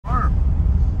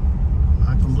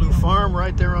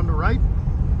right there on the right.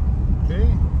 Okay,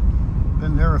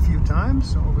 been there a few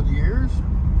times over the years.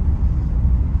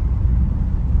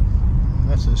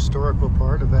 That's a historical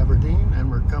part of Aberdeen, and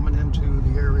we're coming into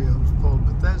the area called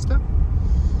Bethesda.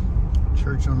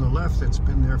 Church on the left that's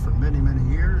been there for many, many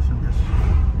years, and this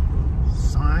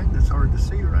sign that's hard to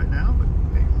see right now, but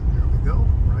hey, there we go,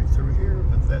 right through here,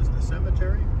 Bethesda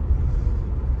Cemetery,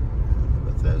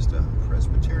 Bethesda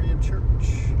Presbyterian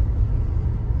Church.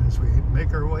 As we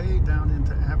make our way down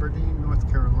into Aberdeen, North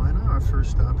Carolina, our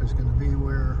first stop is going to be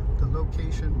where the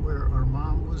location where our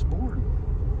mom was born.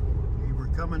 We're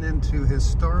coming into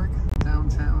historic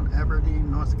downtown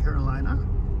Aberdeen, North Carolina.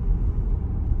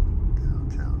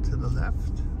 Downtown to the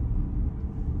left.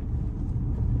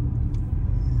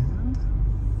 And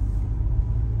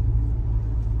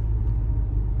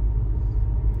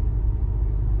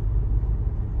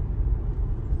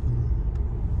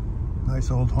nice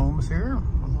old homes here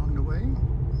along the way.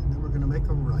 And then we're going to make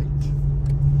a right.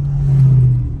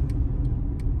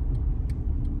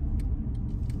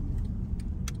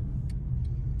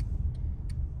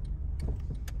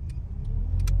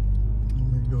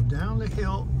 Down the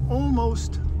hill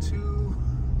almost to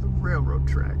the railroad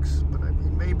tracks, but we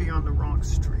may be on the wrong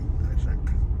street, I think.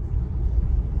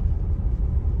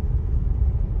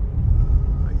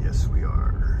 Yes, we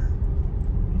are.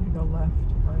 We need to go left,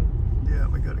 right? Yeah,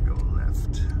 we gotta go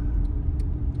left.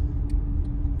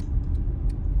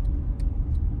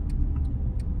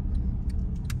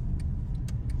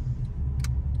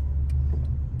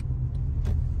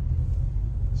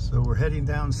 So we're heading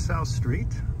down South Street.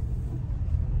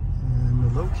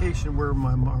 The location where our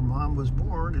mom was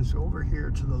born is over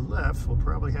here to the left. We'll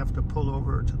probably have to pull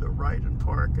over to the right and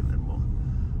park, and then we'll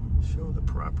show the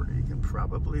property. You can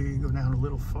probably go down a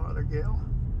little farther, Gail.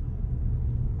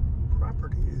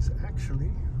 Property is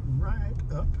actually right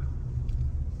up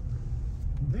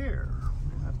there.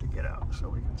 We'll have to get out so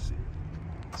we can see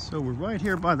it. So we're right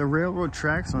here by the railroad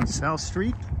tracks on South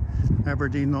Street,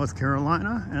 Aberdeen, North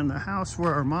Carolina, and the house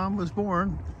where our mom was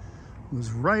born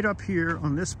was right up here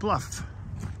on this bluff.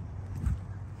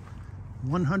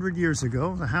 100 years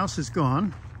ago, the house is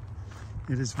gone.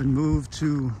 It has been moved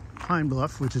to Pine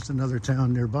Bluff, which is another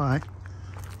town nearby.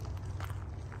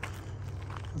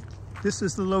 This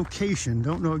is the location.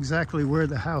 Don't know exactly where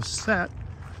the house sat.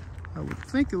 I would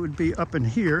think it would be up in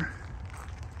here.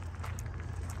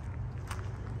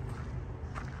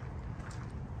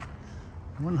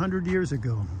 "100 years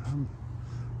ago, I'm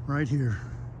right here."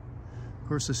 Of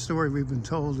course, the story we've been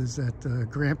told is that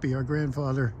Grampy, our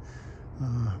grandfather,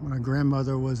 when our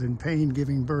grandmother was in pain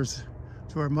giving birth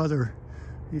to our mother,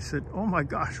 he said, "Oh my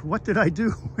gosh, what did I do?"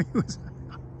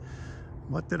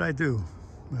 What did I do?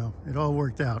 Well, it all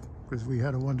worked out because we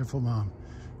had a wonderful mom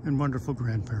and wonderful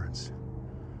grandparents.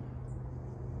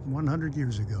 100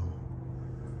 years ago.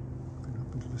 Looking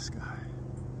up into the sky.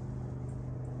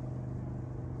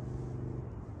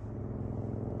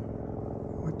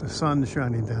 With the sun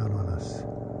shining down on us.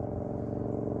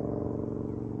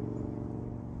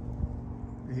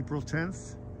 April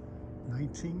 10th,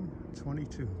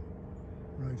 1922.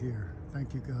 Right here.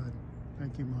 Thank you, God.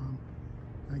 Thank you, Mom.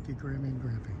 Thank you, Grammy and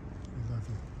Grampy. We love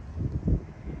you.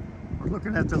 We're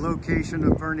looking at the location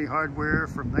of Burney Hardware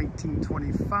from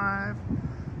 1925.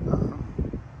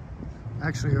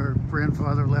 Actually, our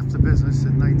grandfather left the business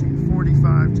in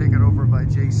 1945, taken over by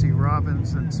J.C.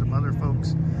 Robbins and some other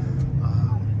folks.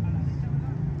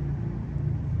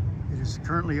 It is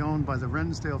currently owned by the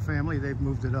Rensdale family. They've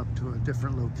moved it up to a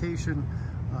different location.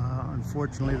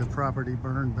 Unfortunately, the property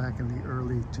burned back in the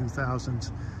early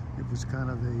 2000s. It was kind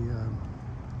of a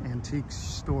antique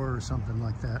store or something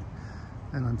like that.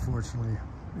 And unfortunately,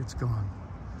 it's gone.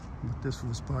 But this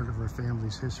was part of our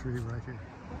family's history right here.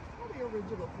 That's probably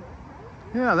original brick,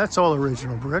 right? Yeah, that's all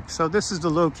original brick. So this is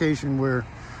the location where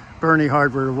Burney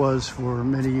Hardware was for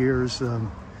many years.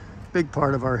 Big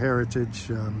part of our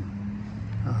heritage.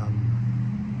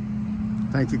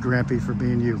 Thank you, Grampy, for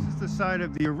being you. This is the site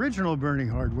of the original Burney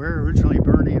Hardware, originally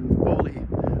Burney and Foley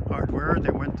Hardware.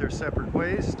 They went their separate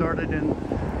ways, started in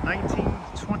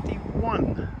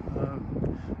 1921.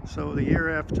 So the year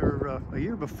after, a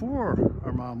year before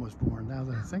our mom was born, now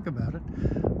that I think about it.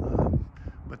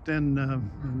 But then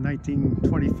in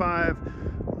 1925,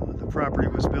 the property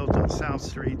was built on South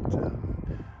Street,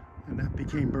 and that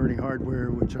became Burney Hardware,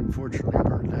 which unfortunately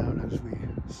burned down as we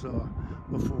saw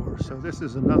before. So this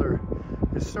is another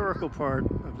historical part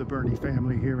of the Burney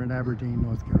family here in Aberdeen,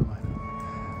 North Carolina.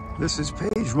 This is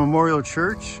Page Memorial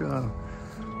Church,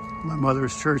 my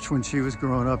mother's church when she was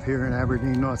growing up here in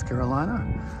Aberdeen, North Carolina.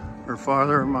 Her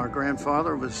father, my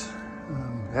grandfather, was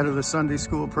head of the Sunday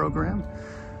school program.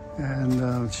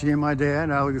 And she and my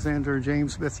dad, Alexander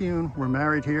James Bethune, were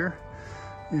married here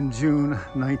in June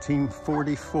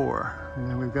 1944.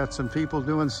 And we've got some people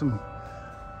doing some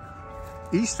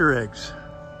Easter eggs.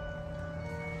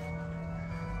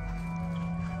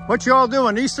 What you all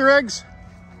doing, Easter eggs?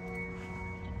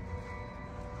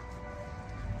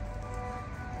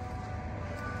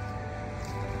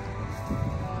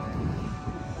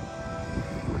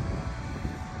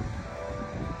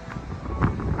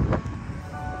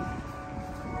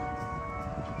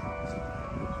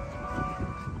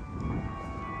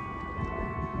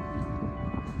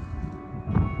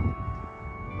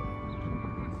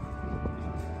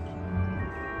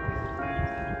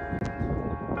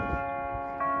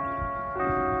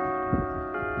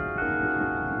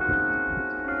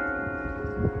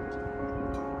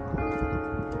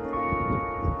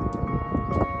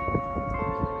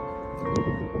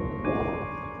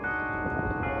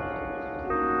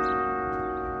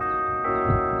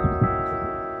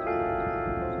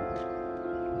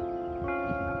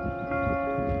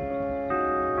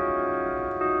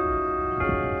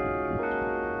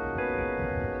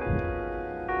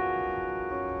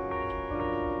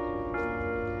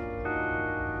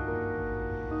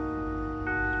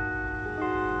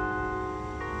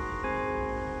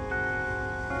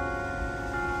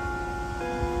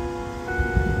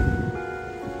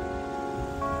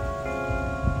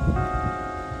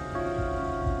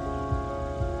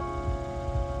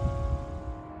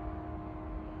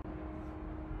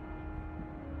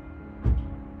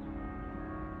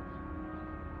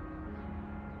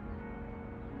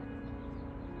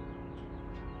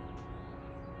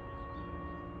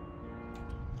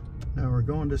 Now we're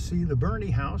going to see the Burney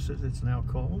house, as it's now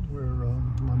called, where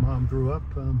my mom grew up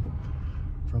from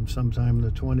sometime in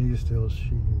the 20s till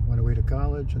she went away to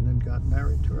college and then got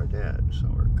married to her dad. So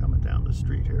we're coming down the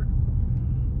street here.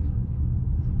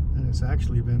 And it's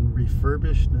actually been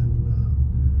refurbished, and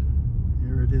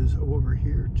here it is over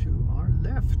here to our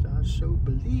left, I so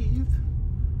believe.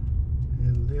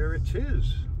 And there it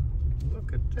is.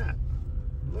 Look at that.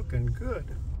 Looking good.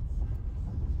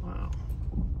 Wow.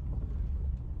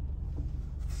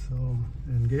 So,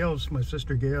 and Gail's, my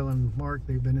sister Gail and Mark,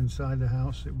 they've been inside the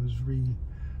house. It was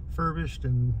refurbished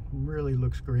and really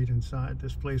looks great inside.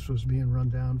 This place was being run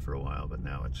down for a while, but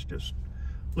now it's just,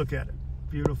 look at it.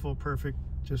 Beautiful, perfect,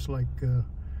 just like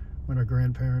when our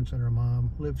grandparents and our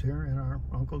mom lived here, and our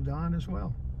Uncle Don as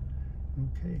well.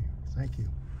 Okay, thank you.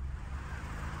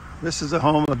 This is the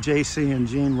home of J.C. and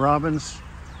Jean Robbins,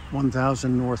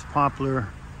 1000 North Poplar,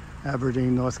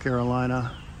 Aberdeen, North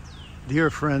Carolina.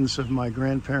 Dear friends of my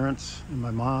grandparents and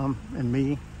my mom and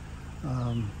me.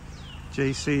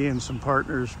 J.C. and some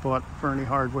partners bought Burney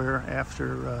Hardware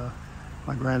after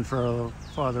my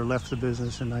grandfather left the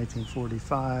business in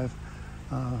 1945.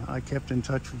 I kept in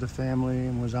touch with the family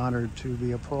and was honored to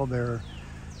be a pallbearer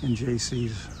in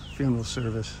J.C.'s funeral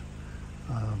service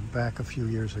back a few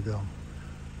years ago.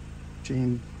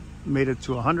 Jean made it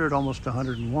to 100, almost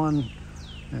 101,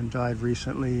 and died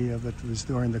recently, but it was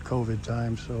during the COVID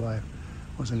time, so I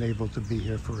wasn't able to be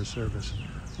here for her service.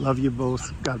 Love you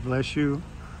both. God bless you.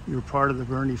 You're part of the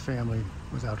Burney family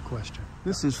without question.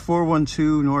 This is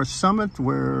 412 North Summit,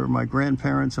 where my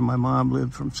grandparents and my mom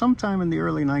lived from sometime in the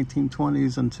early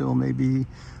 1920s until maybe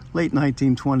late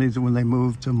 1920s when they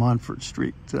moved to Montfort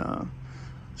Street.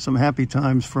 Some happy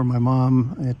times for my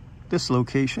mom at this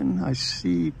location. I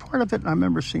see part of it. I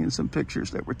remember seeing some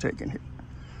pictures that were taken here.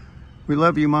 We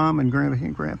love you, Mom and Grampy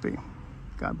and Grampy.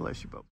 God bless you both.